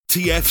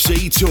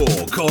TFC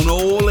Talk on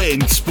All In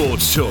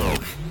Sports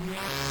Talk.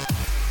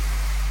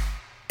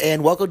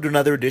 And welcome to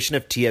another edition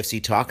of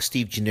TFC Talk.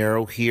 Steve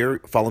Gennaro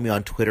here. Follow me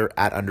on Twitter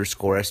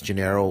 @_S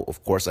Gennaro.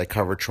 Of course, I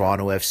cover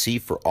Toronto FC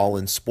for All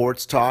In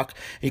Sports Talk.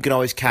 And you can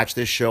always catch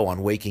this show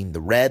on Waking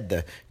the Red,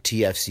 the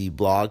TFC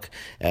blog,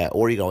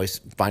 or you can always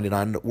find it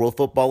on World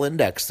Football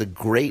Index, the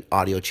great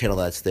audio channel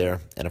that's there,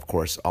 and of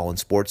course, All In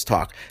Sports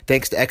Talk.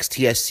 Thanks to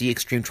XTSC,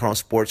 Extreme Toronto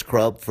Sports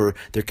Club, for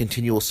their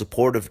continual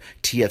support of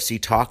TFC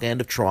Talk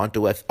and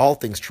of all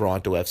things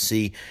Toronto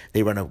FC.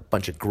 They run a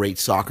bunch of great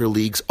soccer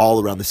leagues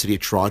all around the city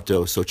of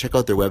Toronto, so check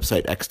out their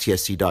website,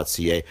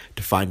 xtsc.ca,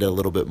 to find out a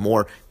little bit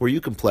more where you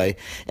can play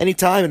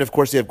anytime. And of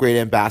course, they have great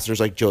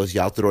ambassadors like Joe's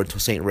Yaltador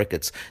and St.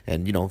 Ricketts.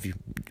 And, if you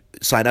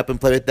sign up and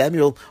play with them,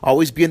 you'll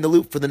always be in the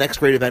loop for the next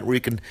great event where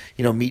you can,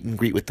 meet and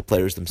greet with the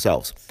players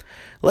themselves.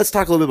 Let's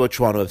talk a little bit about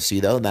Toronto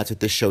FC, though, and that's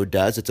what this show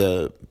does. It's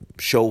a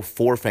show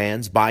for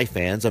fans, by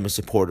fans. I'm a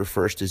supporter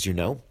first, as you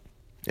know.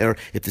 Or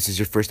if this is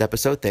your first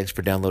episode, thanks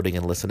for downloading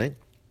and listening.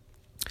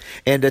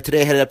 And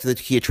today I headed up to the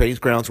Kia Training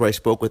Grounds where I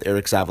spoke with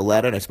Eric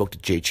Zavaleta and I spoke to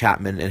Jay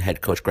Chapman and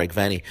head coach Greg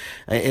Vanney.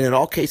 And in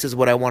all cases,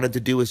 what I wanted to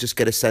do was just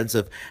get a sense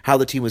of how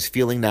the team was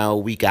feeling now a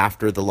week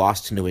after the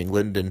loss to New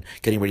England and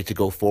getting ready to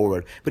go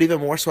forward. But even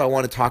more so, I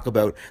want to talk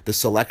about the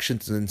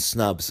selections and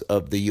snubs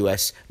of the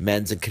U.S.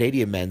 men's and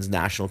Canadian men's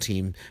national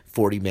team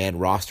 40-man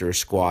roster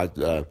squad,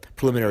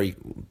 preliminary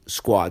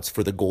squads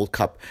for the Gold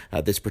Cup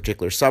this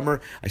particular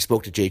summer. I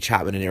spoke to Jay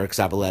Chapman and Eric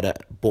Zavaleta,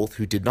 both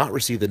who did not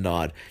receive the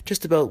nod,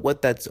 just about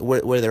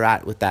where they're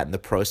at with that in the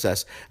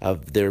process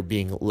of their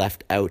being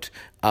left out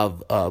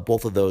of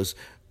both of those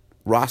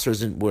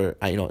rosters, and where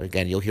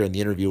again, you'll hear in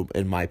the interview,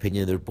 in my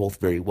opinion, they're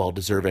both very well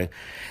deserving.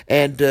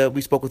 And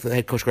we spoke with the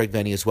head coach Greg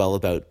Vanney as well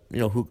about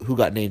who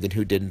got named and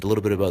who didn't, a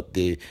little bit about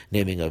the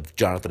naming of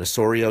Jonathan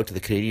Osorio to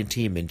the Canadian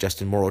team and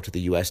Justin Morrow to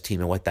the U.S.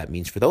 team and what that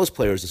means for those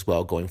players as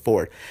well going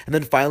forward. And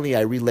then finally,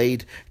 I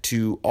relayed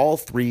to all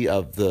three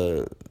of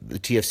the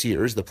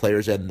TFCers, the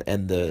players and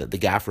the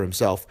gaffer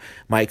himself,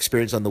 my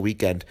experience on the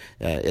weekend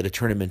at a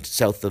tournament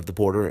south of the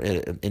border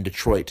in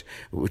Detroit,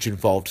 which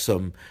involved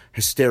some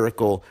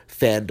hysterical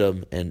fandom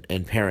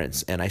and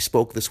parents. And I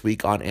spoke this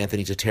week on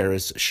Anthony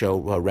Zatara's show,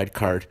 Red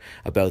Card,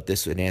 about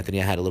this. And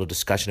Anthony, I had a little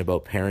discussion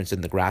about parents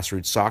in the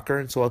grassroots soccer.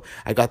 And so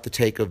I got the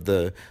take of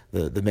the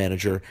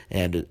manager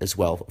and as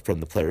well from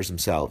the players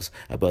themselves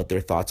about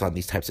their thoughts on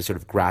these types of sort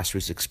of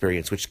grassroots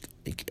experience, which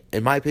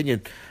in my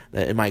opinion,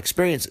 in my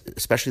experience,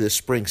 especially this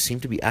spring,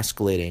 seem to be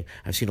escalating.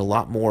 I've seen a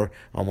lot more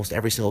almost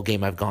every single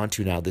game I've gone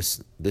to now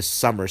this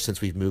summer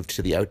since we've moved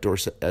to the outdoor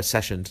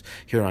sessions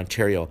here in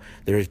Ontario.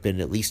 There has been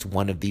at least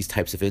one of these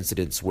types of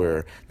incidents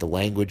where the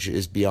language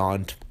is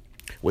beyond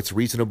what's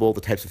reasonable,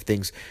 the types of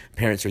things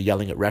parents are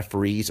yelling at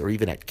referees or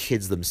even at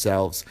kids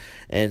themselves.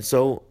 And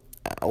so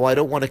while I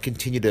don't want to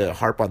continue to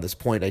harp on this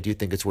point, I do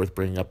think it's worth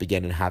bringing up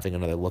again and having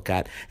another look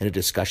at and a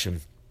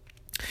discussion.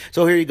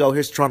 So here you go.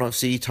 Here's Toronto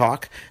FC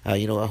Talk.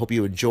 I hope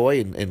you enjoy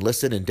and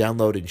listen and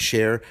download and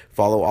share.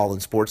 Follow All In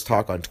Sports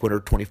Talk on Twitter,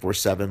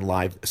 24/7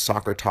 live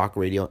soccer talk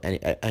radio. And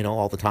I know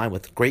all the time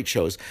with great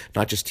shows,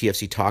 not just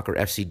TFC Talk or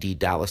FCD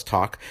Dallas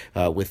Talk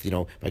with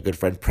my good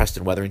friend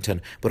Preston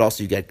Weatherington, but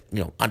also you get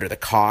Under the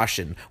Kosh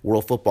and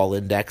World Football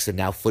Index, and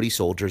now Footy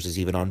Soldiers is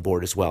even on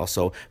board as well.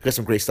 So we've got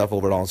some great stuff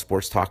over at All In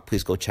Sports Talk.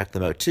 Please go check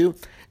them out too.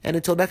 And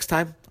until next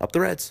time, up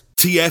the Reds.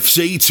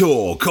 TFC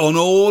Talk on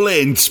All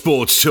In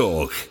Sports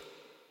Talk.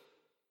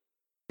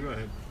 Go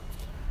ahead.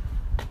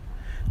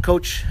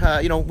 Coach,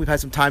 we've had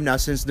some time now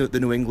since the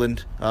New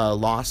England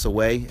loss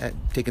away.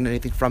 Taking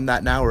anything from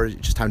that now, or is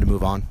it just time to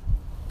move on?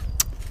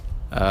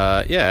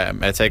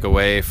 I take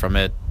away from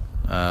it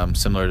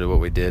similar to what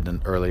we did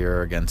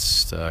earlier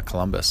against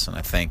Columbus, and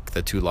I think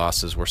the two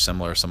losses were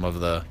similar. Some of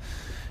the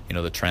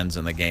trends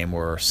in the game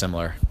were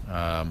similar,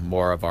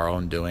 more of our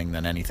own doing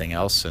than anything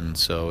else, and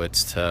so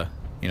it's to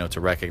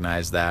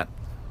recognize that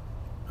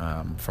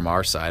from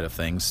our side of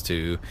things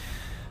to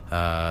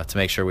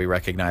make sure we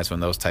recognize when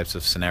those types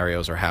of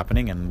scenarios are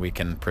happening and we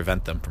can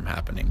prevent them from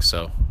happening.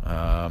 So,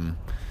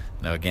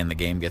 again, the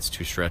game gets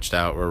too stretched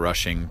out. We're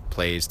rushing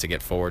plays to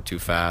get forward too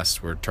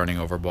fast. We're turning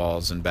over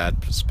balls in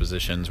bad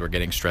positions. We're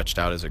getting stretched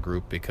out as a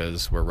group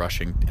because we're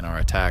rushing in our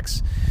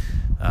attacks.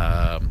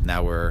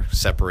 Now we're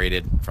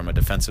separated from a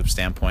defensive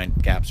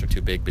standpoint. Gaps are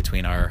too big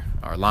between our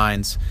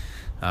lines.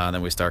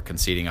 Then we start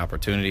conceding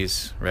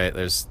opportunities, right?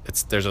 There's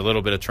a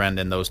little bit of trend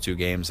in those two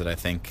games that I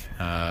think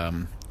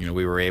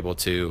we were able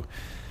to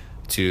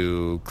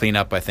clean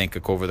up, I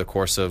think, over the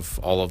course of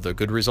all of the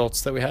good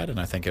results that we had. And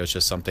I think it was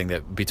just something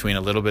that between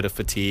a little bit of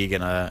fatigue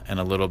and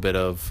a little bit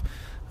of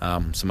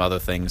some other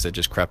things that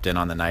just crept in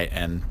on the night.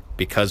 And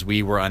because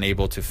we were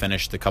unable to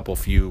finish the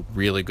few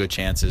really good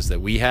chances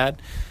that we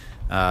had,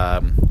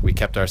 we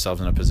kept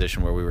ourselves in a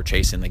position where we were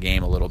chasing the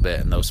game a little bit,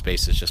 and those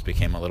spaces just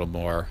became a little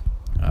more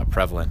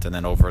prevalent. And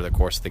then over the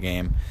course of the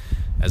game,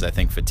 as I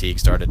think fatigue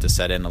started to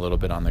set in a little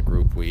bit on the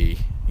group, we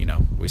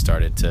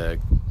started to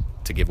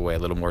give away a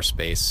little more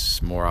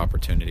space, more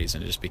opportunities,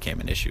 and it just became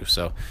an issue.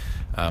 So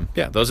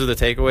those are the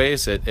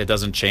takeaways. It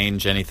doesn't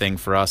change anything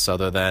for us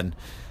other than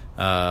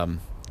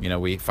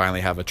we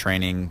finally have a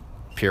training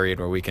period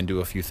where we can do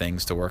a few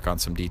things to work on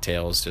some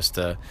details, just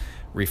to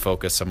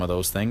refocus some of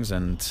those things,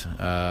 and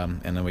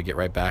then we get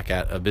right back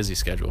at a busy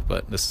schedule.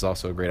 But this is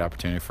also a great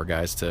opportunity for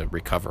guys to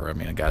recover. I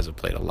mean, guys have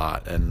played a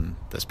lot in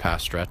this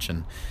past stretch,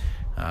 and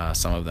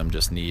some of them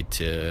just need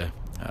to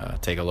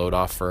take a load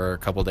off for a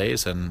couple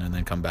days and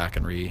then come back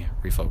and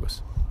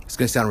refocus. It's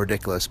going to sound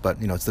ridiculous, but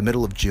it's the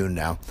middle of June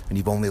now, and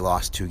you've only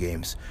lost 2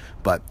 games.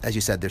 But as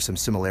you said, there's some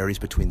similarities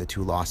between the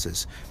 2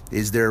 losses.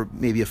 Is there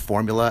maybe a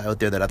formula out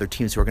there that other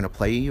teams who are going to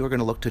play you are going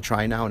to look to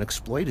try now and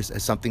exploit?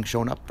 Has something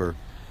shown up? Or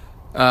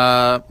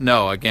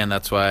no, again,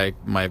 that's why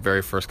my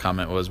very first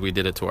comment was we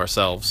did it to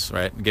ourselves,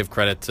 right? Give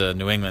credit to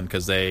New England,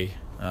 because they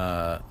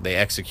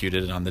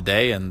executed it on the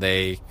day, and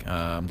they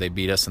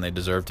beat us, and they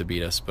deserved to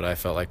beat us. But I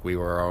felt like we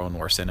were our own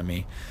worst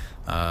enemy.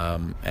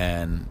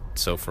 And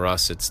so for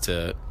us, it's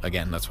to,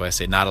 again, that's why I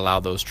say not allow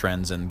those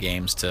trends in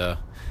games to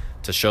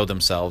show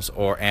themselves,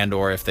 or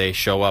if they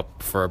show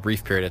up for a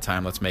brief period of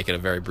time, let's make it a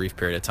very brief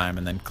period of time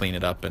and then clean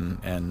it up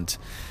and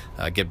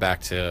get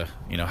back to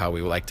how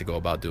we like to go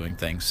about doing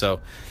things.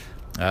 So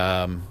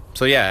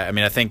yeah, I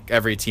mean, I think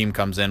every team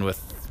comes in with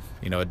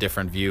a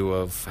different view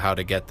of how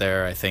to get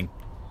there. I think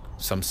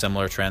some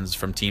similar trends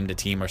from team to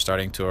team are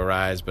starting to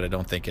arise, but I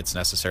don't think it's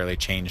necessarily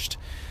changed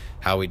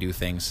how we do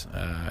things.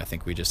 I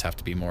think we just have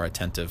to be more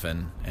attentive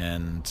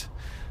and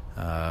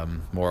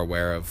more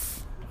aware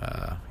of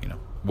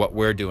what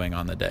we're doing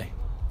on the day.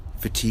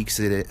 Fatigue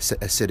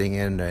sitting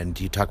in, and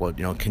you talk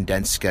about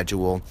condensed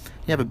schedule.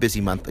 You have a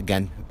busy month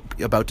again,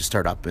 about to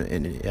start up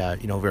in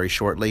very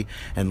shortly,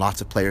 and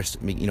lots of players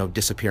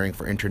disappearing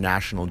for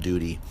international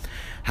duty.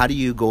 How do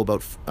you go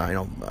about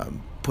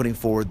putting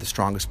forward the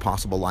strongest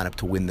possible lineup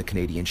to win the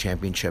Canadian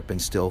Championship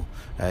and still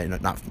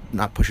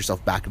not push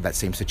yourself back into that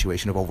same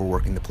situation of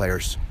overworking the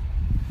players?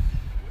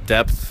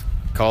 Depth,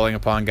 calling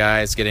upon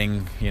guys,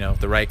 getting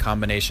the right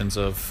combinations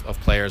of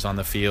players on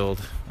the field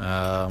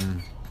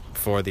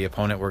for the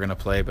opponent we're going to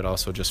play, but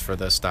also just for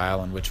the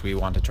style in which we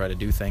want to try to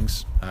do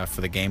things,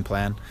 for the game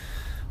plan.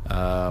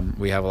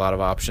 We have a lot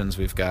of options.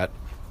 We've got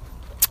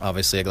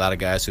obviously a lot of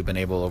guys who've been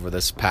able over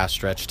this past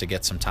stretch to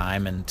get some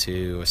time and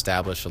to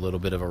establish a little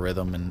bit of a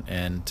rhythm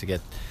and to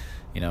get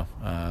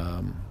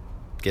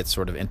get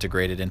sort of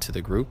integrated into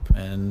the group.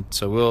 And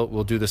so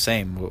we'll do the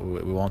same.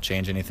 We won't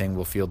change anything.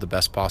 We'll field the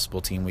best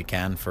possible team we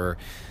can for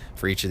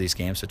each of these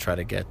games to try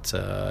to get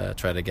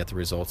the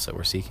results that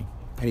we're seeking.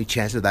 Any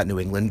chance of that New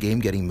England game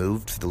getting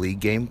moved to the league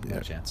game? No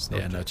chance.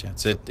 Yeah, no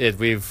chance.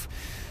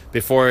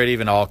 Before it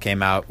even all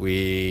came out,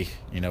 it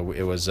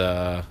was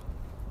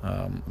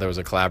there was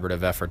a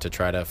collaborative effort to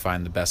try to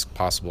find the best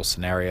possible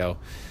scenario,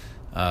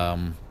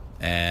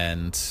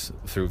 and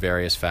through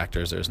various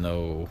factors,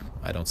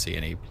 I don't see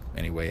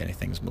any way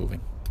anything's moving.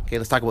 Okay,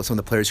 let's talk about some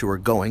of the players who are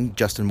going.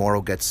 Justin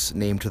Morrow gets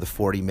named to the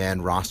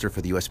 40-man roster for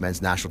the U.S. men's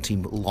national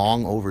team,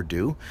 long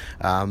overdue.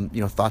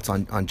 Thoughts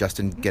on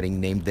Justin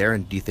getting named there,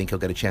 and do you think he'll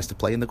get a chance to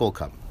play in the Gold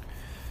Cup?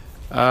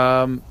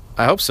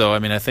 I hope so. I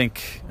mean, I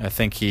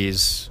think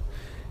he's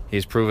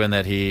proven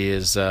that he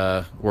is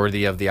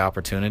worthy of the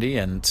opportunity,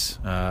 and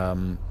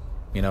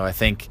I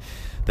think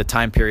the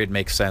time period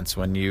makes sense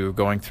when you're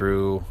going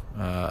through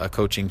a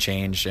coaching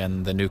change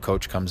and the new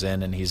coach comes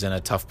in and he's in a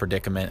tough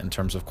predicament in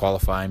terms of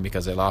qualifying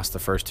because they lost the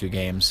first 2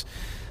 games.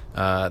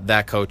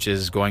 That coach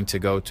is going to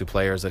go to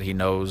players that he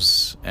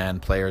knows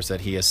and players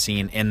that he has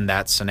seen in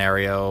that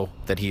scenario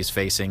that he's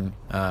facing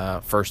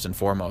first and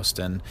foremost,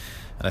 and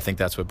I think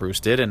that's what Bruce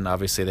did, and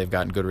obviously they've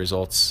gotten good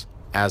results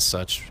as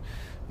such.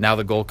 Now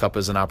the Gold Cup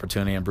is an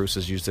opportunity, and Bruce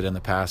has used it in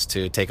the past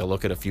to take a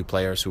look at a few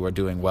players who are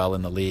doing well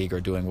in the league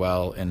or doing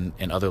well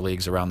in other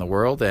leagues around the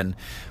world, and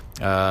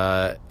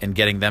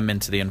getting them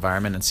into the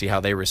environment and see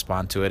how they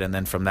respond to it. And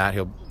then from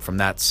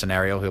that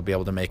scenario, he'll be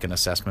able to make an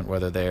assessment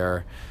whether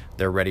they're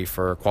ready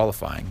for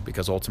qualifying,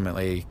 because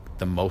ultimately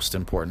the most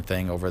important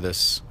thing over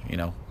this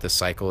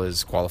cycle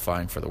is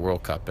qualifying for the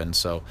World Cup. And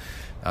so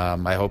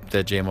I hope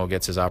that JMO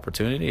gets his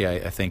opportunity.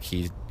 I think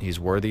he's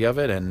worthy of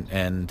it,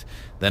 and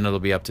then it'll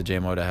be up to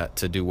JMO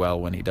to do well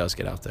when he does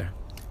get out there.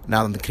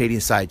 Now on the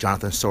Canadian side,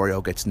 Jonathan Osorio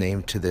gets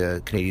named to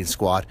the Canadian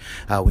squad.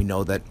 We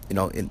know that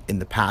in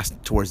the past,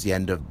 towards the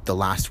end of the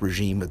last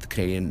regime of the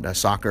Canadian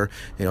soccer,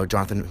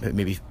 Jonathan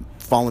maybe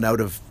fallen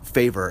out of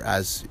favor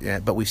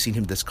but we've seen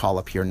him this call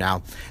up here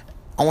now.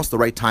 Almost the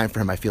right time for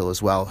him, I feel,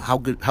 as well. How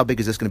big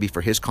is this going to be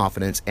for his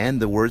confidence and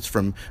the words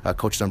from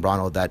Coach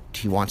Zambrano that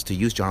he wants to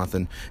use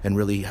Jonathan and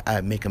really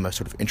make him a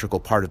sort of integral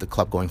part of the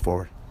club going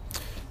forward?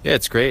 Yeah,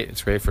 it's great.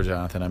 It's great for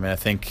Jonathan. I mean, I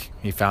think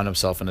he found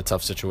himself in a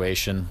tough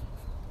situation,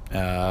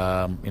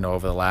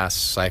 over the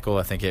last cycle.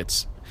 I think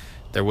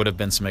there would have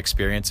been some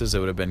experiences that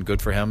would have been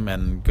good for him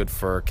and good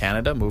for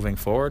Canada moving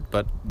forward,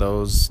 but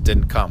those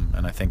didn't come.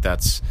 And I think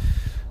that's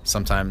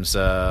sometimes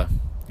the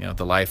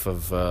life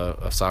of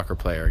a soccer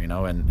player,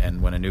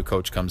 and when a new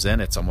coach comes in,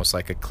 it's almost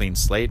like a clean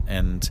slate.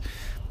 And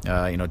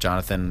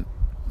Jonathan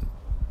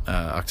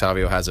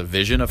Octavio has a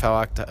vision of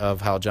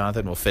how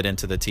Jonathan will fit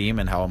into the team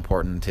and how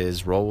important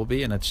his role will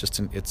be, and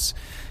it's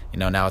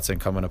now it's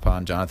incumbent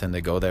upon Jonathan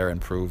to go there and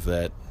prove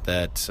that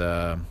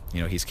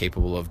he's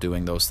capable of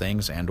doing those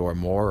things and or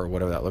more, or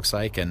whatever that looks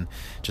like, and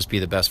just be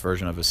the best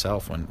version of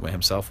himself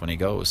when he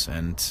goes.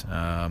 And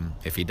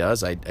if he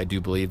does, I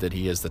do believe that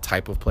he is the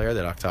type of player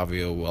that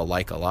Octavio will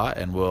like a lot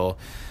and will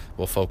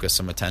focus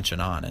some attention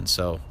on. And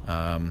so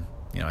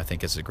I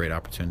think it's a great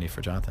opportunity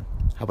for Jonathan.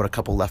 How about a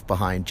couple left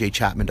behind? Jay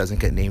Chapman doesn't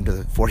get named to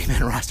the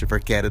 40-man roster for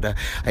Canada.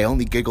 I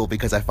only giggle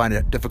because I find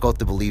it difficult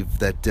to believe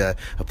that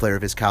a player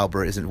of his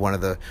caliber isn't one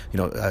of the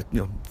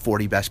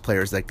 40 best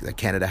players that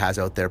Canada has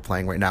out there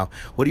playing right now.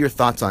 What are your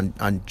thoughts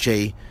on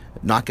Jay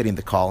not getting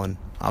the call, and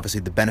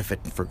obviously the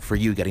benefit for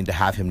you getting to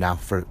have him now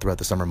throughout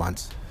the summer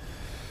months?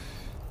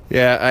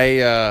 Yeah,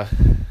 I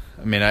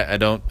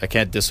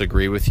can't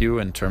disagree with you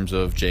in terms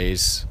of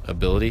Jay's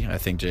ability. I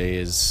think Jay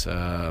is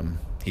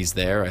he's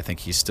there. I think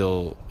he's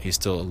still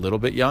a little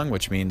bit young,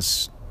 which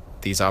means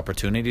these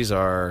opportunities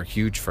are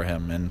huge for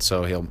him, and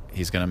so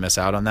he's going to miss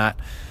out on that.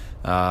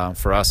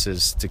 For us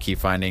is to keep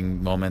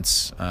finding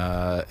moments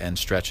and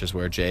stretches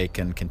where Jay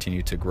can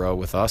continue to grow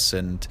with us,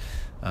 and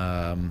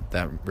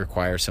that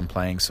requires him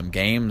playing some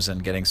games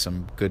and getting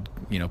some good,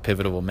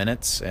 pivotal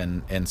minutes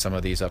in some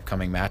of these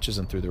upcoming matches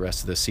and through the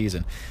rest of the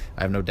season.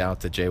 I have no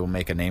doubt that Jay will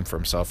make a name for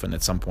himself, and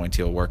at some point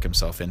he'll work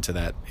himself into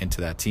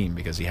that team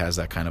because he has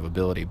that kind of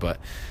ability. But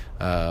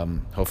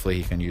hopefully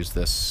he can use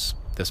this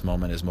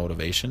moment as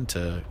motivation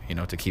to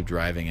keep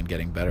driving and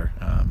getting better.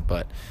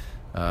 But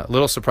a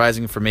little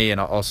surprising for me,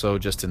 and also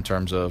just in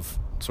terms of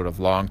sort of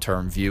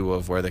long-term view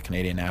of where the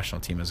Canadian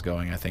national team is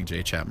going, I think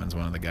Jay Chapman's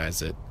one of the guys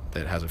that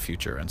has a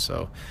future, and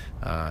so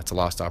it's a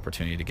lost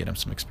opportunity to get him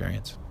some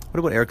experience. What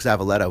about Eric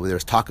Zavaleta? There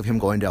was talk of him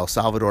going to El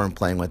Salvador and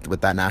playing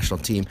with that national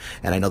team,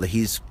 and I know that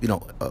he's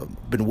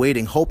been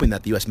waiting, hoping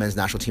that the U.S. men's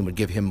national team would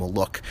give him a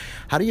look.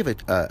 How do you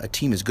have a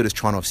team as good as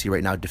Toronto FC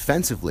right now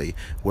defensively,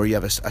 where you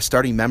have a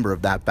starting member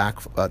of that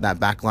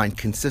back line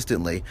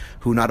consistently,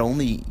 who not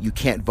only you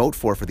can't vote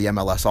for the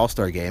MLS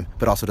All-Star game,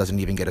 but also doesn't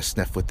even get a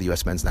sniff with the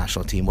U.S. men's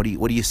national team? What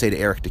do you say to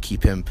Eric to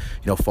keep him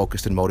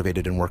focused and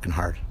motivated and working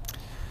hard?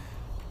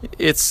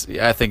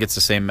 I think it's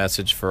the same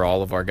message for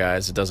all of our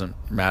guys. It doesn't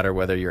matter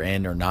whether you're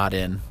in or not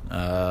in.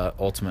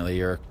 Ultimately,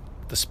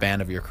 the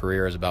span of your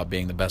career is about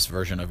being the best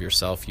version of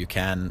yourself you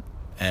can,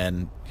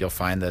 and you'll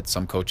find that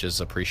some coaches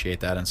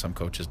appreciate that and some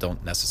coaches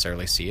don't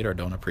necessarily see it or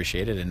don't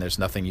appreciate it, and there's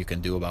nothing you can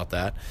do about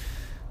that.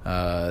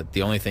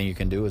 The only thing you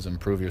can do is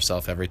improve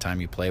yourself every time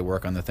you play,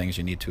 work on the things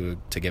you need to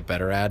get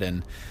better at,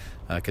 and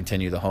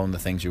continue to hone the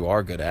things you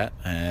are good at,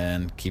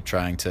 and keep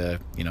trying to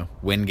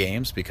win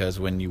games, because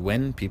when you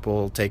win,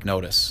 people take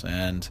notice.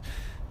 And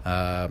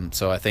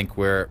so I think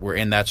we're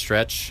in that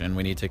stretch, and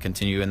we need to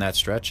continue in that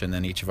stretch. And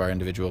then each of our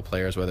individual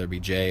players, whether it be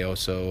Jay,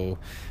 Oso,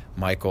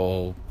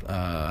 Michael,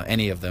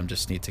 any of them,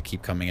 just need to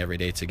keep coming every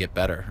day to get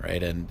better,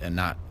 right? And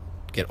not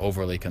get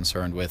overly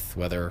concerned with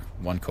whether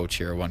one coach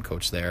here or one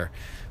coach there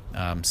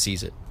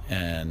sees it.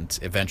 And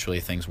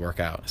eventually things work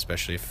out,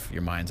 especially if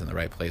your mind's in the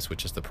right place,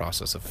 which is the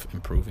process of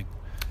improving.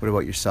 What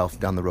about yourself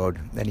down the road?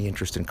 Any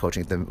interest in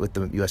coaching with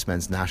the U.S.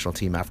 men's national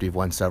team after you've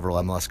won several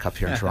MLS Cup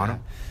here in Toronto?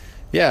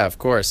 Yeah, of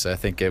course. I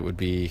think it would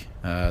be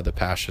the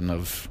passion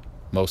of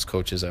most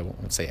coaches. I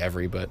won't say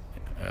every, but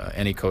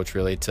any coach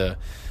really, to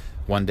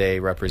one day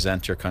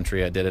represent your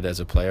country. I did it as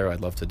a player.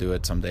 I'd love to do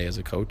it someday as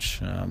a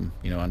coach.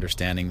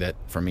 Understanding that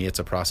for me it's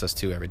a process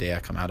too. Every day I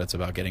come out, it's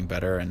about getting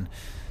better and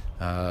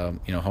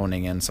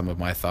honing in some of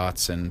my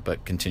thoughts,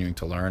 but continuing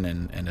to learn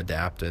and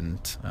adapt. And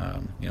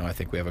I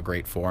think we have a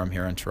great forum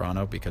here in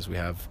Toronto because we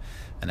have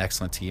an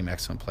excellent team,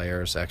 excellent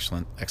players,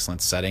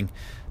 excellent setting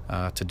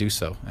to do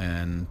so.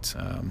 And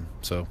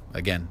so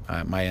again,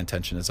 my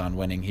intention is on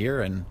winning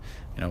here, and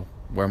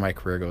where my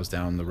career goes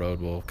down the road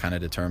will kind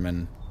of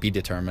be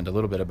determined a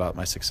little bit about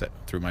my success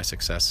through my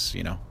success.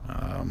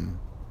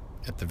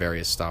 At the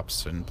various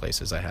stops and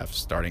places I have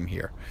starting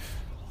here.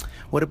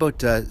 What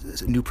about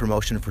new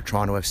promotion for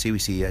Toronto FC? We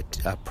see a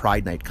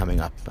Pride Night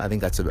coming up. I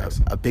think that's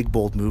a big,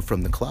 bold move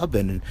from the club,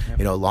 and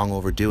long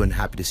overdue, and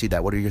happy to see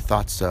that. What are your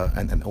thoughts,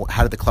 and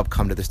how did the club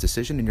come to this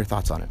decision, and your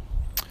thoughts on it?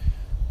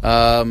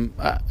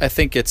 I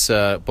think it's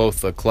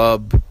both a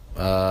club,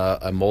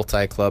 a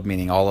multi-club,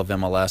 meaning all of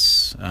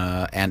MLS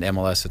and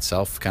MLS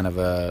itself, kind of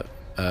a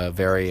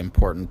very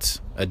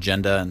important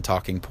agenda and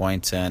talking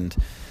point, and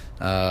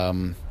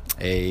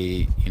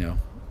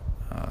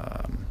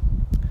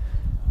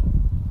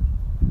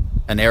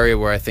an area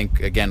where I think,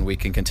 again, we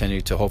can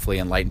continue to hopefully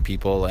enlighten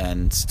people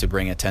and to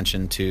bring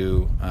attention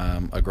to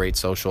a great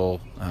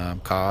social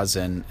cause.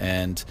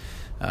 And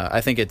I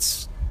think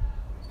it's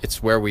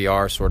where we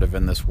are sort of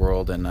in this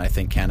world. And I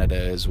think Canada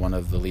is one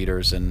of the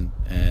leaders in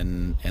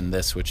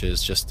this, which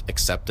is just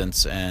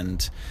acceptance,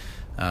 and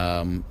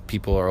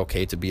people are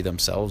okay to be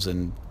themselves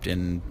and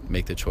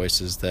make the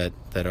choices that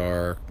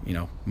are,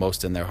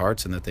 most in their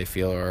hearts and that they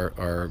feel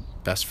are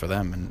best for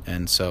them.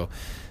 And so,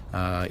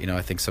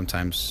 I think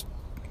sometimes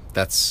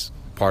that's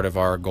part of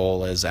our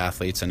goal as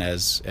athletes and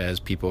as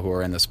people who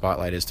are in the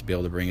spotlight is to be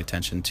able to bring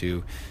attention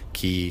to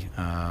key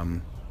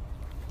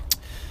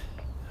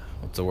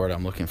what's the word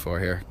I'm looking for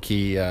here?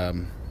 Key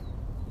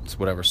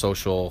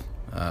social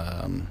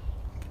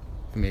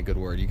give me a good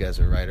word. You guys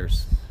are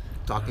writers.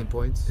 Talking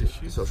points,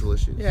 social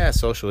issues. Yeah,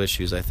 social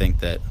issues. I think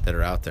that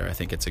are out there. I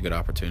think it's a good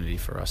opportunity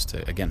for us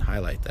to again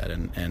highlight that,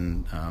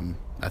 and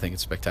I think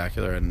it's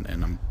spectacular,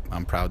 and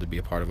I'm proud to be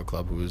a part of a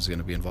club who is going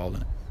to be involved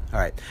in it. All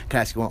right. Can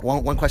I ask you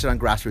one question on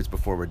grassroots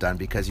before we're done?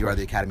 Because you are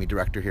the academy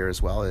director here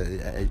as well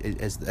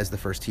as the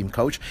first team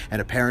coach and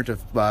a parent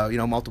of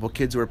multiple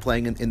kids who are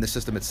playing in the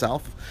system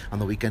itself. On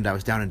the weekend, I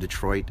was down in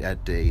Detroit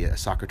at a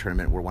soccer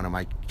tournament where one of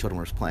my children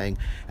was playing,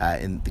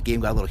 and the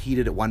game got a little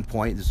heated at one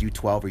point. It was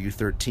U12 or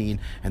U13,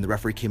 and the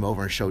referee came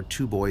over and showed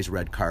two boys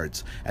red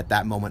cards. At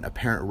that moment, a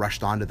parent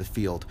rushed onto the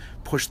field,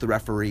 pushed the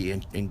referee,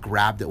 and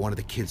grabbed at one of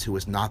the kids who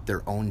was not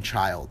their own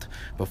child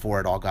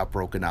before it all got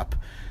broken up.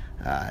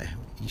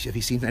 Have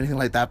you seen anything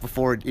like that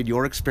before in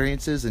your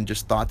experiences, and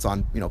just thoughts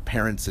on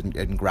parents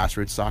and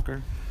grassroots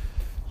soccer?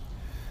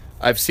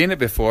 I've seen it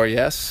before,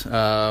 yes.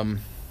 As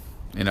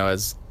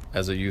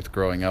a youth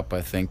growing up,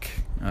 I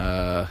think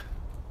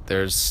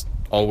there's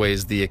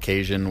always the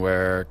occasion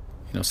where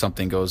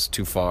something goes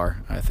too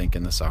far. I think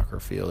in the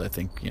soccer field, I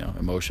think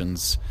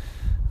emotions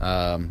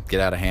get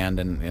out of hand,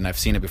 and I've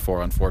seen it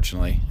before,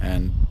 unfortunately,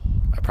 and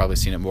I've probably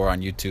seen it more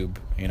on YouTube,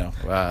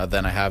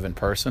 than I have in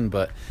person,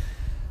 but.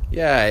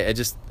 Yeah,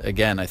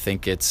 I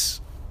think it's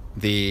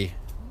the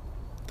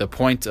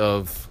point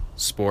of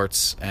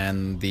sports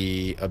and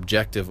the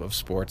objective of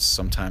sports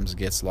sometimes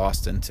gets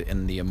lost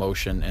in the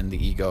emotion and the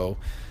ego,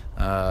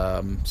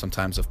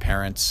 sometimes of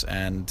parents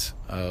and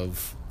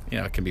of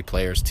it can be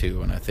players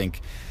too. And I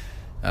think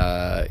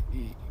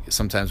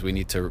sometimes we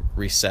need to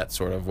reset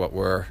sort of what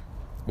we're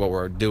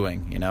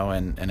doing,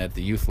 and at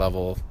the youth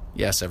level.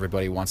 Yes,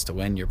 everybody wants to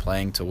win. You're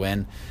playing to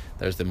win.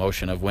 There's the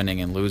emotion of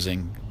winning and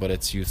losing, but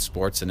it's youth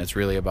sports, and it's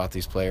really about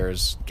these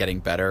players getting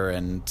better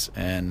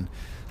and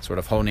sort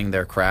of honing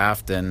their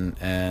craft and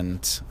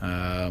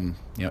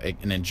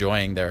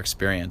enjoying their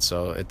experience.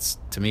 So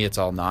to me, it's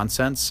all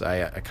nonsense.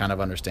 I kind of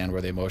understand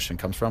where the emotion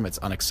comes from. It's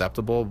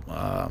unacceptable,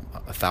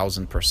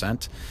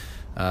 1,000%,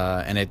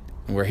 and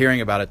we're hearing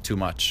about it too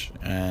much,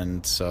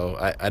 and so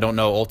I don't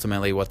know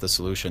ultimately what the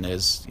solution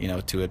is,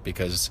 to it,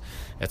 because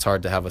it's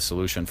hard to have a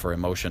solution for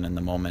emotion in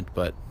the moment.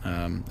 But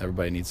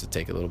everybody needs to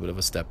take a little bit of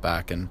a step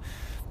back and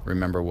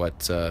remember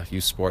what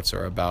youth sports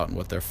are about and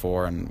what they're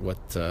for, and what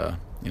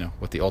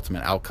what the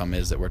ultimate outcome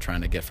is that we're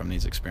trying to get from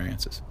these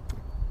experiences.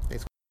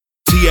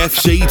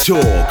 TFC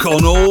Talk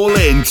on All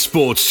In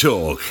Sports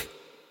Talk.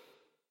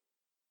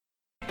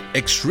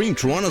 Extreme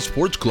Toronto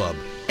Sports Club,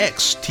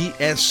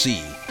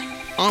 XTSC,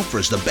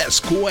 offers the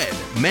best co-ed,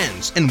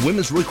 men's and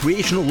women's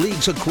recreational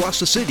leagues across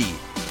the city.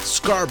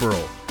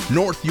 Scarborough,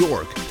 North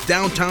York,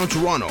 downtown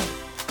Toronto.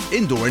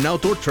 Indoor and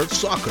outdoor turf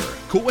soccer,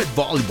 co-ed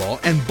volleyball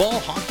and ball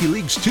hockey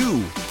leagues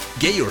too.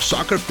 Get your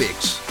soccer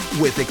fix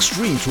with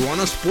Extreme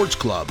Toronto Sports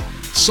Club.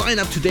 Sign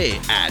up today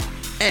at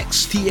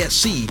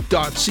xtsc.ca.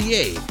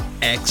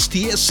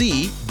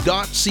 xtsc.ca.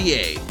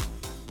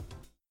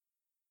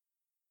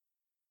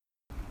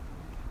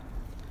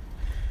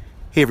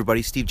 Hey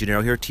everybody, Steve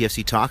Gennaro here,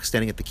 TFC Talk,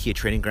 standing at the Kia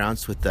Training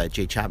Grounds with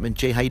Jay Chapman.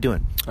 Jay, how you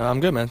doing? I'm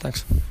good, man.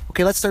 Thanks.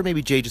 Okay, let's start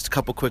maybe, Jay, just a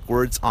couple quick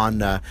words on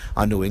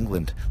New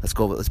England. Let's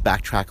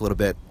backtrack a little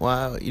bit.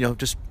 Well,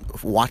 just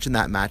watching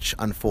that match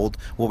unfold,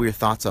 what were your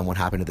thoughts on what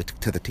happened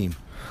to the team?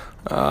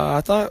 I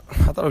thought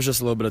it was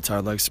just a little bit of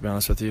tired legs, to be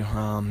honest with you.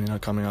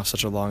 Coming off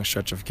such a long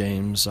stretch of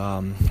games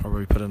where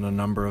we put in a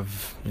number of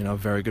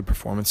very good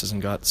performances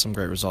and got some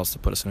great results to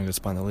put us in a good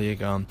spot in the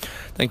league. I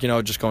think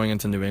just going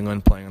into New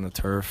England, playing on the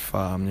turf,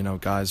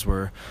 guys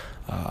were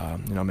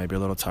maybe a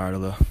little tired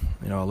of a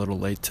little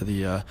late to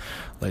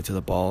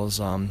the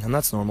balls, and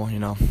that's normal.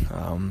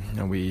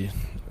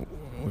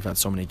 We've had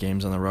so many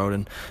games on the road,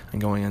 and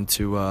going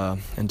into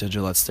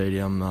Gillette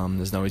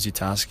Stadium is no easy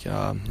task.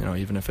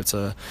 Even if it's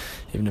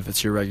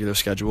your regular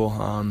schedule,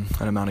 an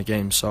amount of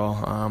games. So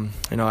I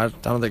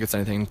don't think it's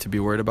anything to be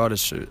worried about.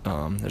 It's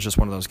just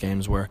one of those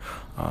games where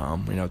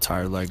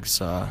tired legs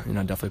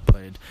definitely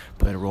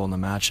played a role in the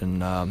match,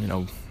 and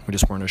we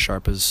just weren't as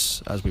sharp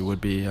as we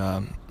would be.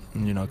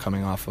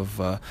 Coming off of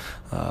a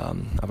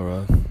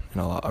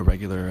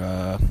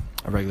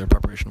regular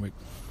preparation week.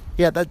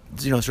 Yeah, that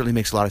certainly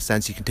makes a lot of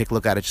sense. You can take a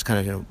look at it, just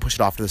kind of push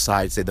it off to the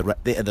side, say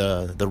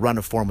the run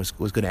of form was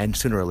going to end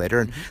sooner or later,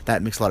 and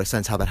that makes a lot of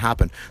sense how that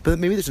happened. But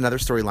maybe there's another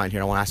storyline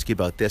here I want to ask you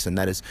about this, and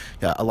that is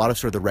a lot of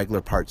sort of the regular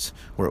parts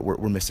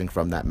were missing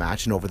from that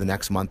match. And over the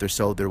next month or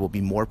so, there will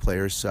be more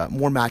players,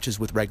 more matches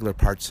with regular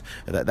parts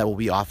that will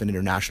be off in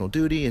international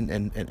duty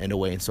and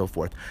away and so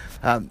forth.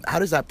 How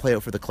does that play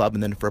out for the club?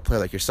 And then for a player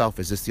like yourself,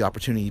 is this the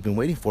opportunity you've been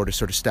waiting for to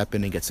sort of step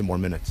in and get some more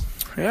minutes?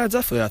 Yeah,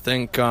 definitely. I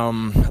think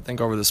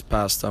over this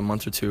past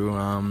month or two,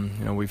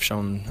 we've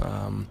shown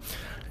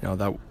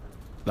that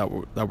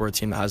we're a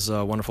team that has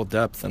wonderful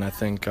depth, and I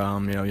think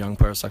young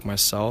players like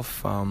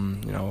myself,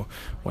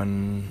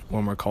 when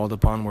we're called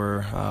upon,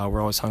 we're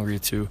always hungry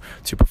to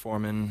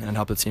perform and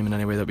help the team in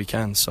any way that we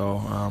can. So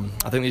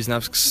I think these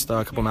next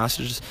couple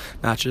matches,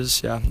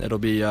 it'll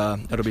be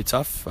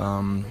tough,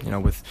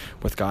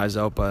 with guys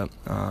out, but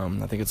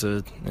I think it's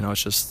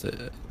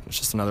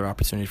just another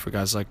opportunity for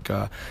guys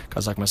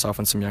like myself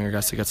and some younger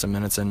guys to get some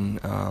minutes and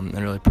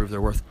really prove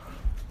their worth.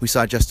 We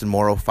saw Justin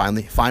Morrow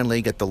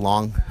finally get the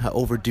long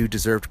overdue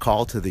deserved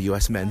call to the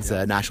U.S. men's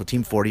national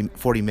team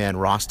 40-man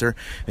roster.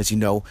 As you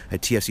know, at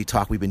TFC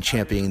Talk, we've been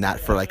championing that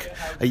for like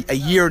a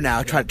year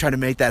now, trying to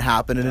make that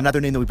happen. And another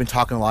name that we've been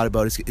talking a lot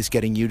about is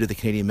getting you to the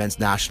Canadian men's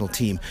national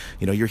team.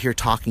 You're here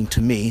talking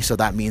to me, so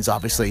that means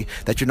obviously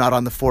that you're not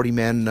on the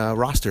 40-man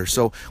roster.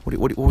 So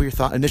what were your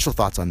initial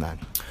thoughts on that?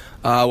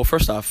 Well,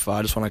 first off,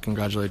 I just want to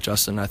congratulate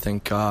Justin. I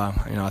think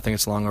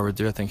it's long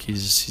overdue. I think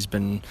he's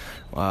been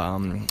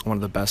one of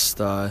the best,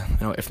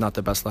 if not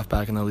the best left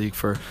back in the league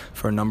for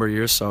a number of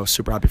years. So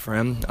super happy for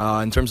him.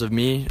 In terms of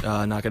me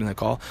not getting the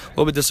call, a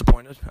little bit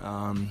disappointed.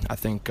 I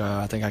think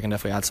I can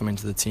definitely add something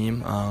to the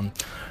team.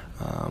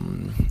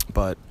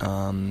 But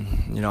I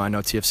know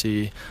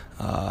TFC.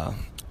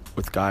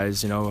 With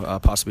guys,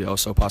 possibly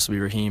Oso, possibly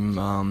Raheem,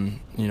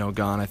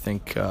 gone. I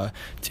think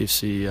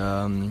TFC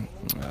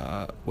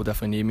will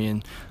definitely need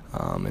me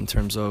in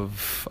terms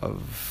of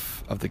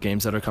the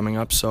games that are coming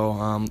up. So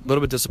a little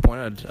bit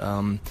disappointed.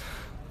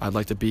 I'd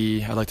like to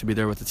be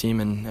there with the team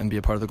and be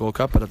a part of the Gold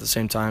Cup, but at the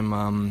same time,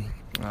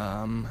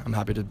 I'm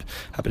happy to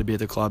be at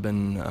the club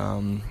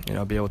and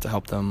be able to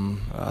help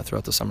them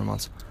throughout the summer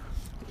months.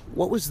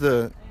 What was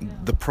the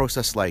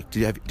process like?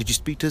 Did you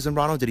speak to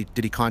Zambrano?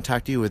 Did he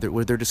contact you?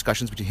 Were there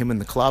discussions between him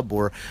and the club,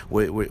 or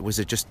was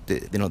it just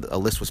a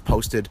list was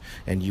posted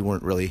and you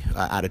weren't really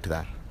added to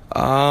that?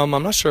 I'm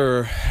not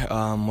sure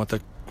what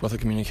the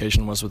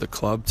communication was with the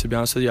club, to be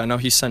honest with you. I know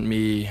he sent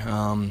me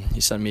a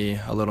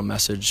little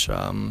message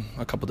a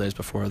couple days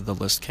before the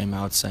list came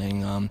out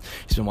saying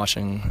he's been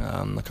watching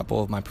a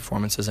couple of my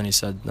performances, and he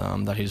said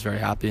that he was very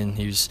happy and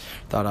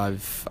thought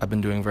I've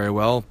been doing very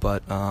well,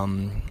 but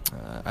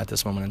at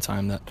this moment in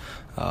time that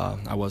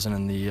I wasn't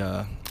in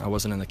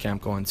the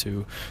camp going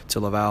to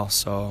Laval.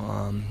 So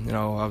I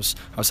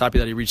was happy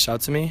that he reached out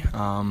to me,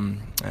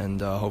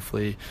 and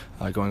hopefully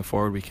going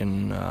forward we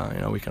can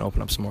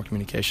open up some more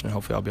communication, and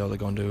hopefully I'll be able to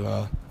go into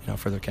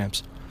further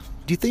camps.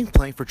 Do you think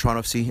playing for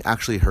Toronto FC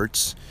actually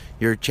hurts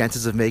your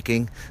chances of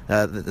making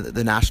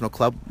the national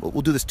club?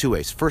 We'll do this two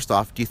ways. First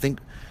off, do you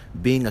think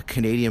being a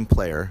Canadian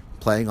player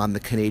playing on the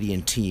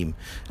Canadian team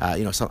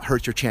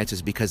hurts your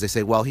chances because they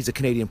say, well, he's a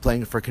Canadian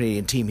playing for a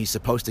Canadian team, he's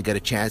supposed to get a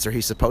chance or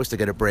he's supposed to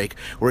get a break,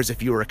 whereas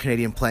if you were a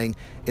Canadian playing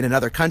in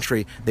another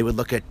country, they would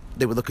look at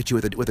you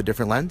with a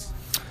different lens?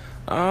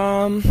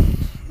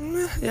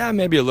 Yeah,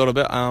 maybe a little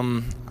bit.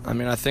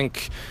 I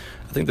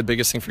think the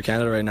biggest thing for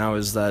Canada right now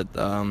is that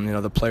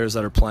the players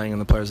that are playing and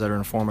the players that are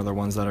in form are the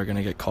ones that are going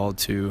to get called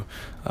to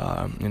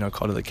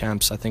the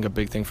camps. I think a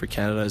big thing for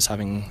Canada is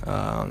having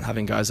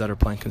guys that are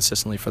playing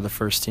consistently for the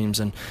first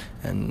teams and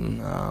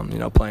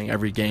playing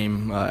every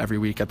game every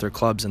week at their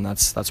clubs, and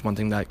that's one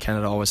thing that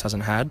Canada always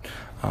hasn't had.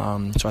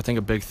 So I think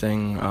a big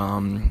thing.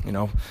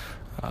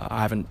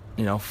 I haven't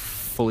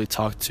fully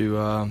talked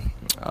to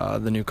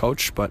the new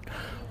coach, but.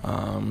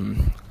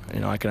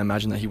 I can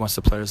imagine that he wants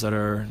the players that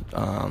are,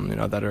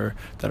 that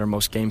are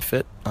most game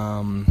fit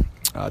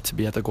to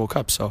be at the Gold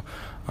Cup. So,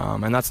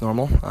 and that's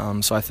normal.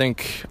 So I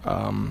think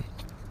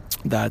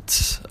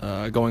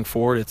that going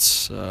forward,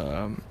 it's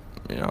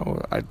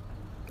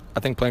I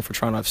think playing for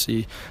Toronto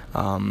FC,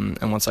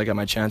 and once I get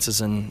my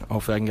chances and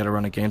hopefully I can get a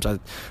run of games, I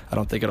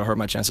don't think it'll hurt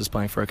my chances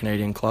playing for a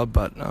Canadian club.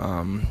 But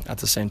at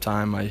the same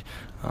time,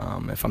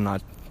 if I'm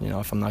not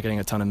getting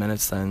a ton of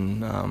minutes,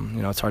 then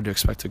it's hard to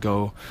expect to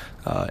go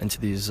into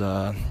these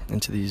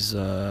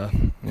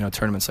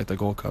tournaments like the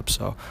Gold Cup.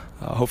 So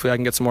hopefully I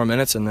can get some more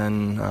minutes, and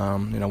then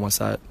once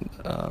that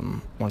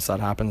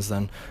happens,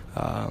 then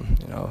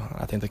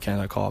I think the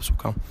Canada call-ups will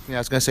come. Yeah, I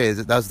was going to say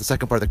that was the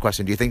second part of the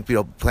question. Do you think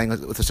playing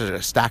with such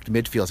a stacked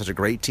midfield, such a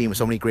great team with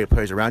so many great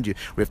players around you,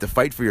 we have to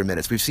fight for your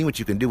minutes? We've seen what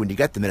you can do when you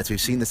get the minutes. We've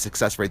seen the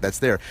success rate that's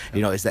there.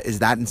 Is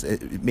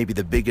that maybe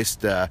the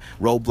biggest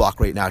roadblock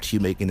right now to you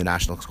making the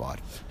national squad?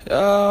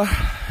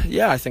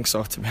 Yeah, I think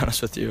so, to be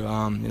honest with you.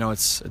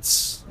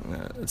 It's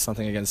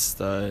nothing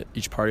against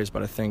each parties,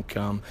 but I think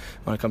when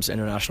it comes to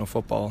international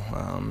football,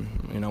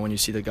 when you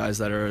see the guys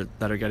that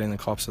are getting the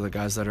call-ups are the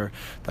guys that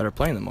are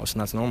playing the most,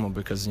 and that's normal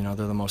because they're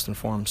the most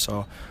informed.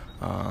 So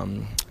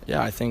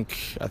I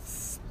think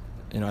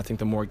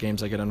the more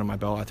games I get under my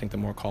belt, I think the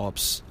more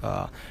call-ups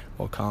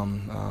will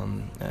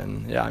come.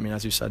 And yeah,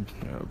 as you said,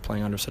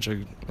 playing under such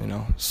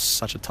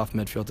a tough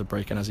midfield to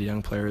break in as a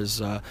young player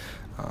is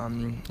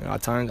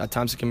at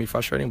times it can be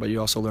frustrating, but you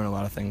also learn a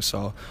lot of things.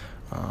 So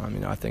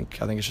I think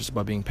it's just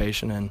about being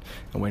patient and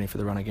waiting for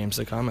the run of games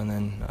to come, and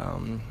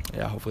then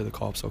hopefully the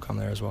call-ups will come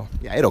there as well.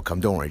 Yeah, it'll come.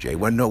 Don't worry, Jay.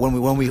 When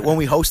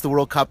we host the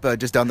World Cup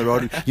just down the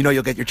road,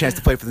 you'll get your chance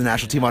to play for the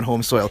national team on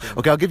home soil.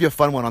 Okay, I'll give you a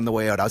fun one on the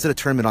way out. I was at a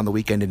tournament on the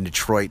weekend in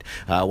Detroit.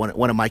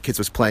 One of my kids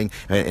was playing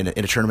in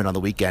a tournament on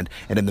the weekend,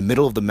 and in the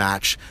middle of the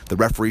match, the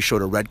referee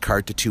showed a red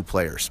card to 2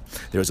 players.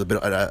 There was a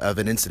bit of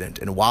an incident,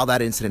 and while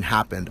that incident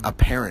happened, a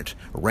parent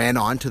ran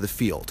onto the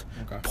field,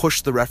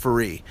 pushed the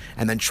referee,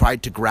 and then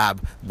tried to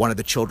grab one of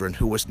the children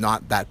who was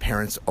not that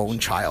parent's own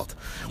child.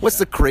 What's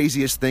the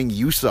craziest thing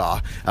you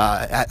saw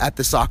at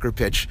the soccer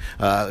pitch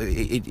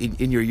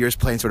in your years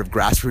playing sort of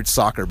grassroots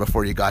soccer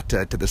before you got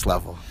to this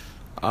level?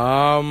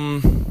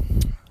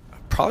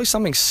 Probably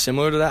something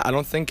similar to that. I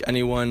don't think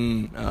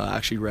anyone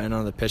actually ran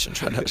on the pitch and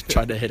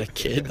tried to hit a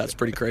kid. That's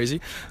pretty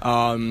crazy.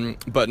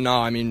 But no,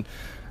 I mean,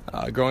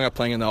 growing up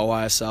playing in the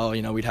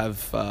OISL, we'd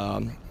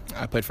have.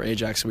 I played for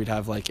Ajax, so we'd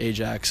have like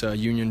Ajax,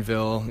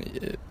 Unionville,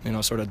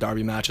 sort of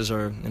derby matches,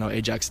 or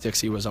Ajax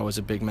Dixie was always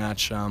a big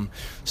match.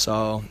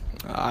 So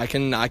I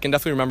can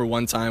definitely remember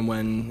one time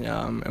when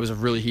it was a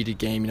really heated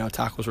game.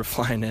 Tackles were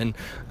flying in,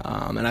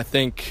 and I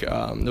think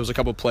there was a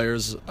couple of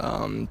players,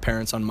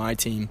 parents on my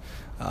team.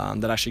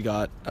 That actually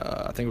got,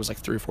 I think it was like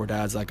 3 or 4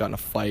 dads that got in a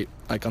fight,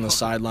 like on the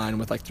sideline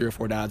with like 3 or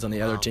 4 dads on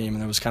the other team,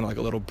 and it was kind of like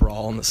a little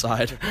brawl on the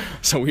side.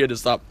 So we had to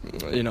stop,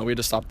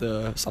 stop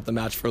the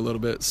match for a little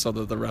bit so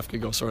that the ref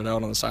could go sort it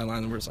out on the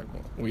sideline. And we're just like,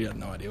 we had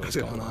no idea what was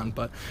going on.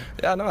 But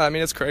yeah, no, I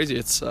mean, it's crazy.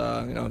 It's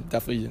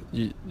definitely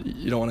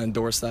you don't want to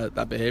endorse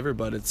that behavior,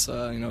 but it's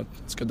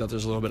it's good that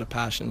there's a little bit of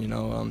passion,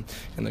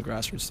 in the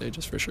grassroots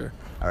stages for sure.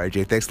 All right,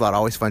 Jay, thanks a lot.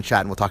 Always fun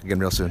chatting. We'll talk again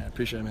real soon. Yeah,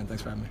 appreciate it, man.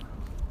 Thanks for having me.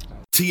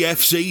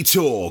 TFC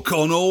Talk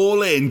on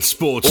All In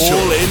Sports Talk.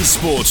 All In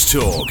Sports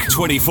Talk.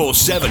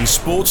 24/7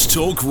 Sports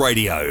Talk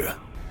Radio.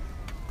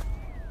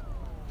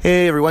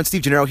 Hey everyone,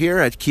 Steve Gennaro here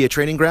at Kia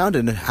Training Ground,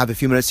 and have a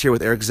few minutes here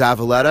with Eric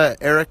Zavaleta.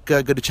 Eric,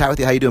 good to chat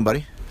with you. How you doing,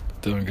 buddy?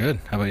 Doing good.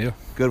 How about you?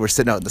 Good. We're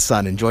sitting out in the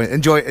sun, enjoying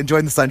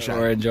the sunshine.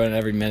 We're enjoying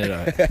every minute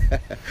of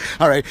it.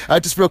 All right.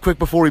 Just real quick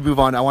before we move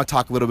on, I want to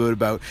talk a little bit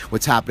about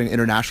what's happening,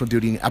 international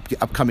duty,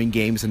 upcoming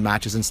games and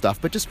matches and stuff.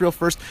 But just real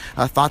first,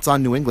 thoughts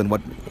on New England.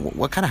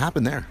 What kind of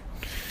happened there?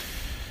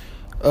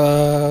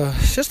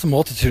 It's just a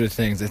multitude of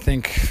things. I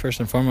think first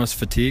and foremost,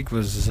 fatigue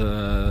was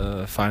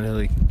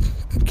finally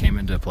came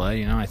into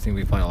play. I think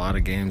we played a lot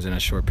of games in a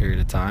short period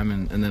of time,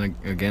 and then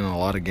again a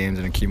lot of games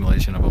in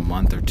accumulation of a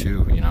month or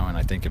two. And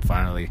I think it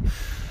finally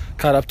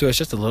caught up to us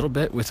just a little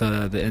bit with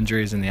the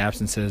injuries and the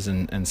absences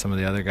and some of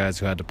the other guys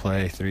who had to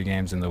play 3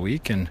 games in the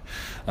week. And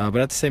but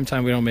at the same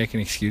time, we don't make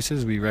any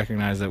excuses. We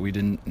recognize that we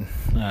didn't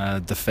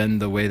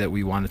defend the way that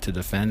we wanted to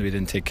defend. We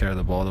didn't take care of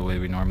the ball the way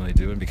we normally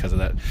do, and because of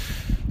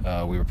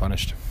that, we were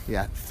punished.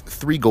 Yeah,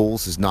 3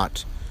 goals is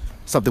not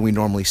something we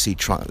normally see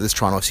this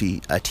Toronto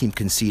FC team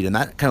concede, and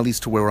that kind of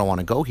leads to where I want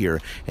to go here,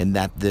 and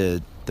that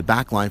the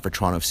back line for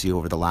Toronto FC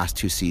over the last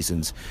 2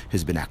 seasons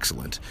has been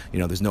excellent.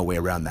 There's no way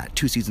around that.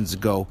 2 seasons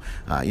ago,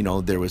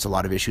 there was a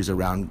lot of issues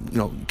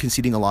around,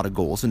 conceding a lot of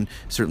goals, and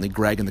certainly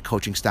Greg and the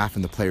coaching staff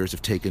and the players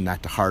have taken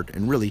that to heart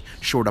and really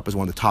shored up as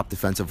one of the top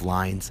defensive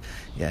lines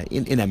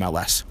in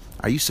MLS.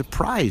 Are you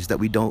surprised that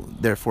we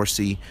don't therefore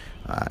see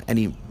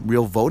any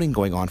real voting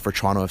going on for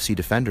Toronto FC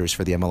defenders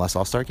for the MLS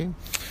All-Star game?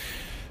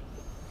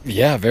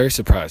 Yeah, very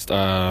surprised.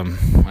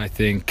 I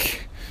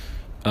think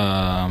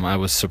I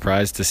was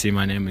surprised to see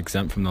my name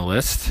exempt from the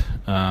list,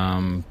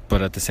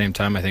 but at the same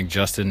time, I think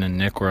Justin and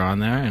Nick were on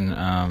there,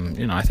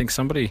 and I think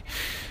somebody,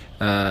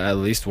 at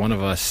least one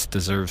of us,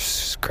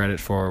 deserves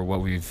credit for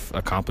what we've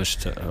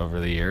accomplished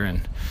over the year.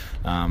 And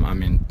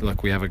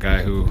look, we have a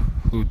guy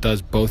who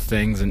does both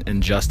things,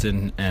 and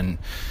Justin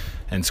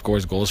and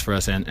scores goals for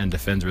us and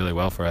defends really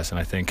well for us. And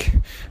I think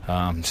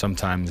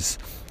sometimes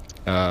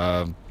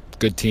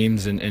good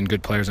teams and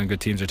good players on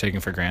good teams are taken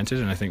for granted,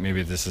 and I think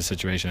maybe this is a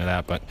situation of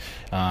that. But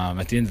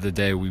at the end of the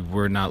day, we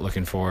were not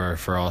looking for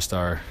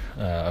all-star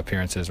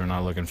appearances. We're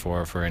not looking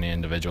for any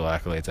individual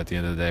accolades. At the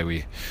end of the day,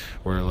 we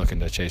were looking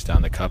to chase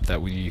down the cup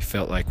that we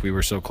felt like we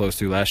were so close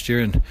to last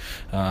year, and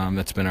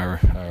that's been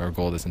our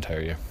goal this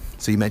entire year.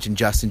 So you mentioned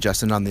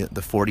Justin on the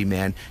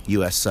 40-man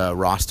U.S.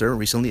 roster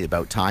recently.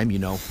 About time,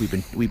 we've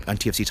on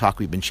TFC Talk,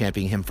 we've been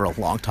championing him for a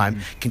long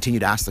time. Continue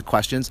to ask the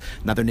questions.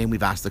 Another name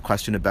we've asked the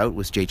question about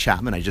was Jay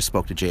Chapman. I just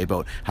spoke to Jay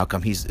about how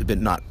come he's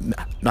been not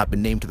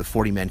been named to the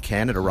 40-man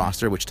Canada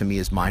roster, which to me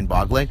is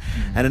mind-boggling.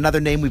 And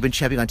another name we've been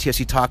championing on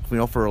TFC Talk,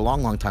 for a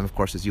long time, of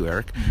course, is you,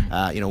 Eric.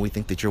 We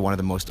think that you're one of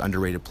the most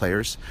underrated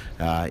players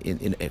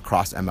in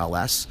across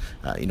MLS.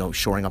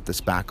 Shoring up this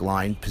back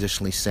line,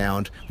 positionally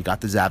sound. We got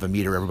the Zava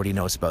meter. Everybody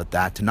knows about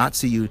that. To not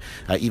see you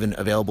even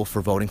available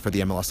for voting for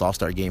the MLS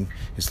All-Star game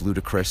is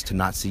ludicrous. To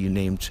not see you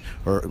named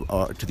or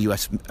to the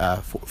U.S.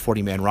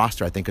 40-man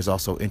roster, I think, is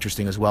also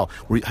interesting as well.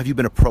 Have you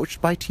been approached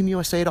by Team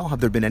USA at all? Have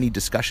there been any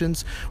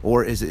discussions,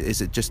 or is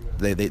it just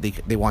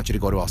they want you to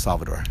go to El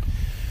Salvador?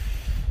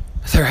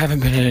 There haven't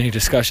been any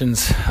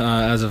discussions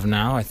as of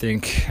now. I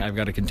think I've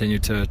got to continue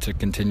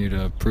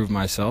to prove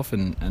myself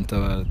and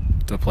to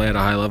play at a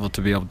high level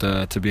to be able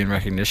to be in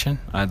recognition.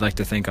 I'd like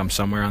to think I'm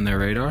somewhere on their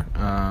radar,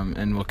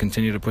 and we'll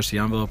continue to push the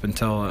envelope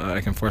until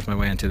I can force my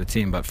way into the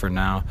team. But for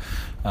now,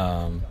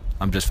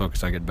 I'm just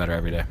focused on getting better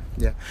every day.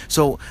 Yeah.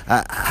 So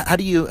how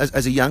do you,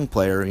 as a young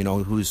player,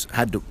 who's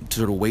had to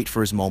sort of wait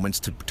for his moments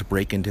to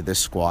break into this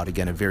squad,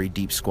 again, a very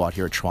deep squad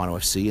here at Toronto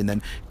FC, and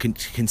then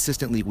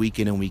consistently week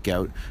in and week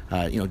out,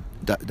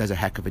 does a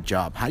heck of a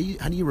job. How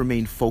do you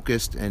remain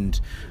focused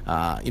and,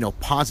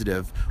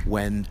 positive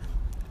when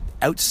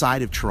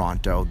outside of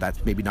Toronto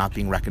that's maybe not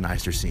being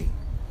recognized or seen?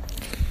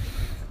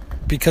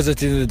 Because at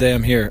the end of the day,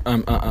 I'm here.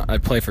 I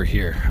play for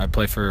here. I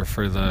play for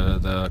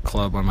the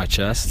club on my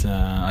chest.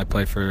 I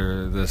play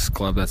for this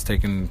club that's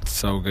taken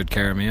so good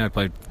care of me. I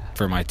play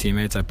for my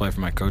teammates. I play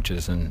for my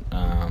coaches. And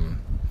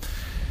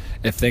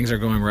if things are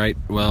going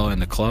well in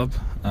the club,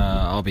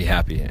 I'll be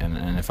happy.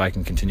 And if I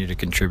can continue to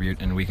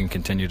contribute and we can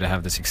continue to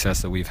have the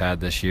success that we've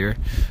had this year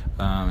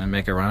and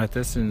make a run at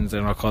this, and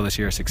then I'll call this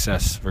year a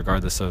success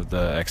regardless of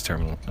the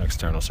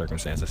external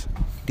circumstances.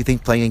 Do you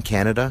think playing in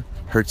Canada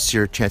hurts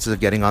your chances of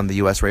getting on the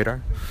U.S.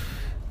 radar?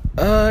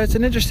 It's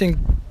an interesting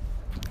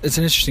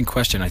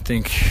question. I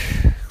think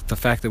the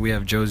fact that we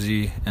have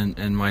Josie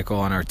and Michael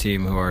on our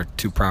team, who are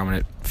two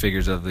prominent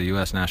figures of the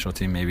U.S. national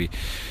team, maybe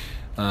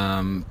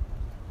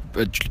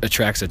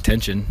attracts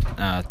attention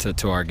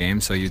to our game.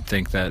 So you'd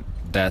think that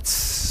that's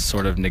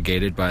sort of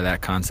negated by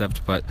that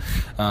concept, but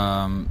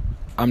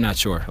I'm not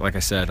sure. Like I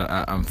said,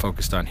 I'm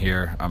focused on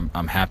here.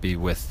 I'm happy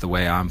with the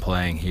way I'm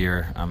playing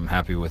here. I'm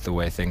happy with the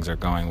way things are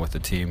going with the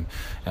team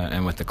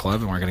and with the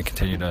club, and we're going to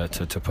continue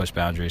to push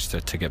boundaries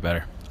to get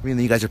better. I mean,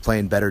 you guys are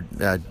playing better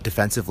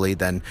defensively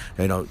than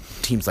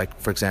teams like,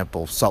 for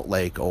example, Salt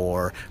Lake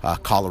or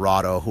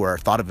Colorado, who are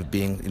thought of as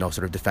being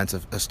sort of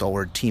defensive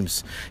stalwart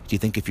teams. Do you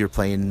think if you're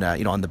playing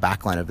on the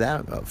back line of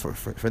them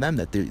for them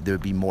that there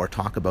would be more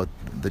talk about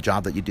the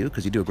job that you do,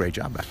 because you do a great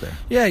job back there?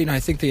 Yeah,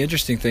 I think the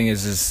interesting thing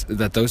is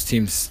that those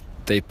teams,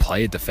 they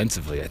play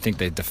defensively. I think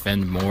they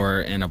defend more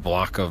in a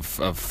block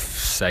of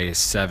say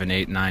 7,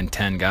 8, 9,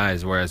 10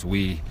 guys, whereas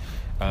we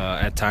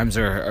at times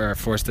are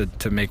forced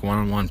to make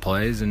one-on-one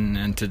plays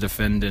and to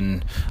defend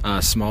in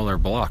smaller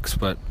blocks.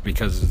 But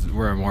because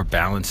we're a more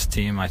balanced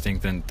team, I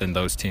think, than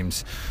those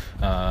teams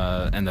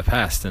in the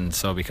past, and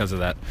so because of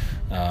that,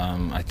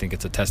 I think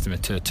it's a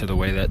testament to the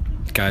way that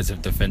guys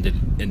have defended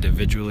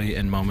individually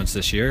in moments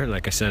this year.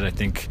 Like I said, I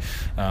think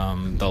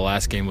the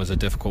last game was a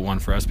difficult one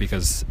for us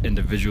because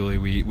individually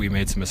we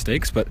made some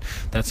mistakes, but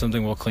that's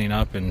something we'll clean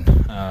up and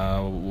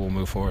we'll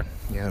move forward.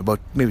 Yeah, about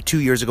maybe 2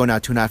 years ago now,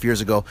 2.5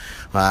 years ago,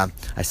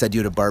 I said to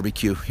you at a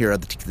barbecue here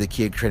at the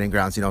Key training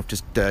grounds,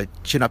 just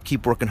chin up,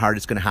 keep working hard.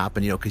 It's going to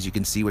happen, because you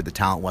can see where the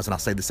talent was. And I'll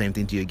say the same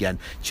thing to you again.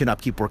 Chin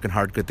up, keep working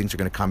hard. Good things are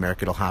going to come,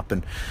 Eric. It'll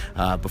happen.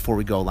 Before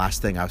we go,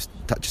 last thing, I was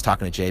just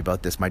talking to Jay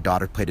about this. My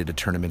daughter played at a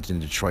tournament in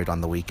Detroit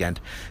on the weekend,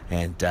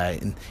 and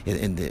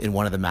in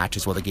one of the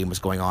matches while the game was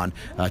going on,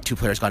 two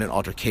players got in an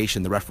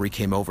altercation. The referee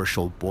came over,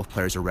 showed both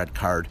players a red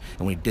card,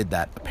 and when he did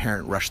that, a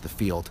parent rushed the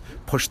field,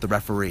 pushed the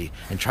referee,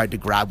 and tried to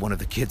grab one of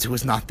the kids who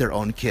was not their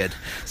own kid.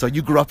 So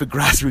you grew up in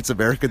grassroots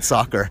American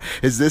soccer.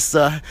 Is this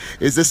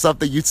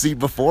something you'd seen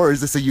before? Is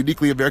this a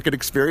uniquely American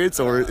experience,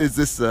 or is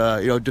this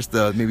just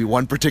maybe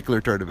one particular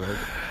tournament?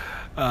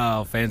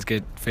 Oh, parents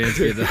get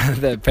into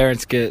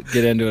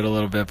it a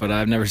little bit, but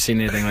I've never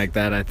seen anything like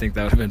that. I think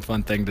that would have been a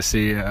fun thing to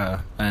see,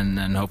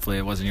 and hopefully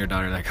it wasn't your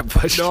daughter that got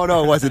pushed. No,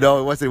 it wasn't.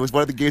 No, it wasn't. It was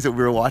one of the games that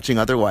we were watching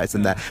otherwise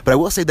than that. But I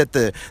will say that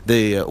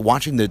the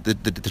watching the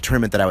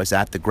tournament that I was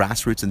at, the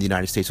grassroots in the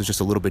United States was just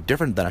a little bit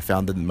different than I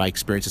found in my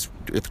experiences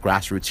with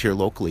grassroots here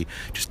locally.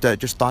 Just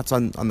thoughts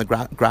on the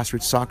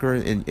grassroots soccer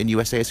in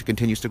USA as it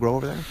continues to grow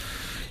over there?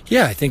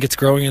 Yeah, I think it's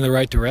growing in the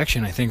right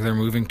direction. I think they're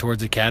moving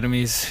towards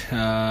academies,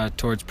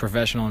 towards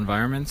professional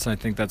environments. I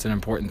think that's an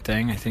important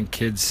thing. I think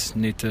kids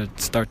need to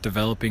start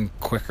developing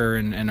quicker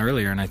and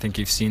earlier, and I think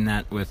you've seen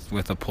that with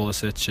a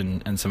Pulisic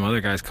and some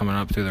other guys coming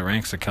up through the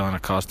ranks, like Kellen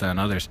Acosta and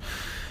others.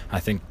 I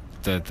think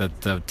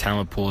the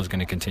talent pool is going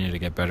to continue to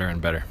get better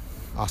and better.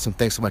 Awesome.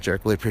 Thanks so much,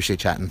 Eric. Really appreciate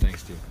chatting.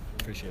 Thanks, Steve.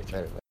 Appreciate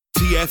you.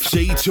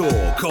 TFC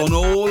Talk on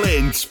All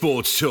In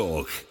Sports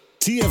Talk.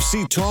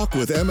 TFC Talk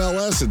with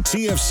MLS and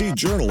TFC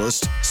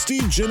journalist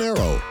Steve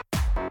Gennaro.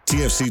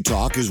 TFC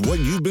Talk is what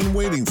you've been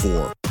waiting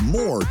for.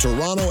 More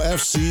Toronto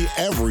FC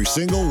every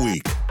single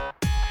week.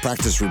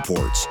 Practice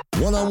reports,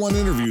 one-on-one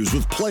interviews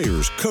with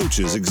players,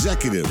 coaches,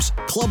 executives,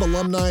 club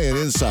alumni, and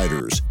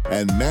insiders,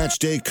 and match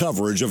day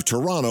coverage of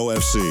Toronto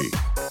FC.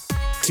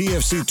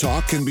 TFC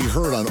Talk can be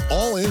heard on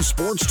All In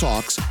Sports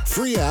Talk's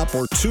free app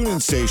or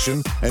TuneIn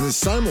station and is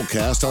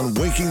simulcast on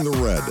Waking the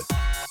Red.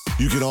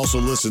 You can also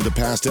listen to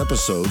past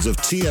episodes of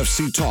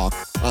TFC Talk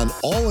on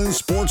All In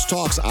Sports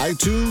Talk's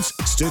iTunes,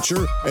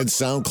 Stitcher, and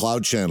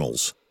SoundCloud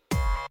channels.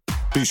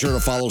 Be sure to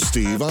follow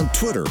Steve on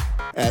Twitter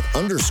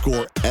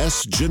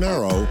 @_S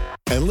Gennaro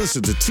and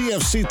listen to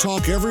TFC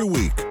Talk every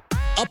week.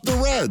 Up the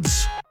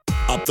Reds!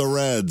 Up the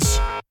Reds!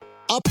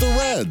 Up the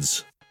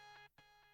Reds!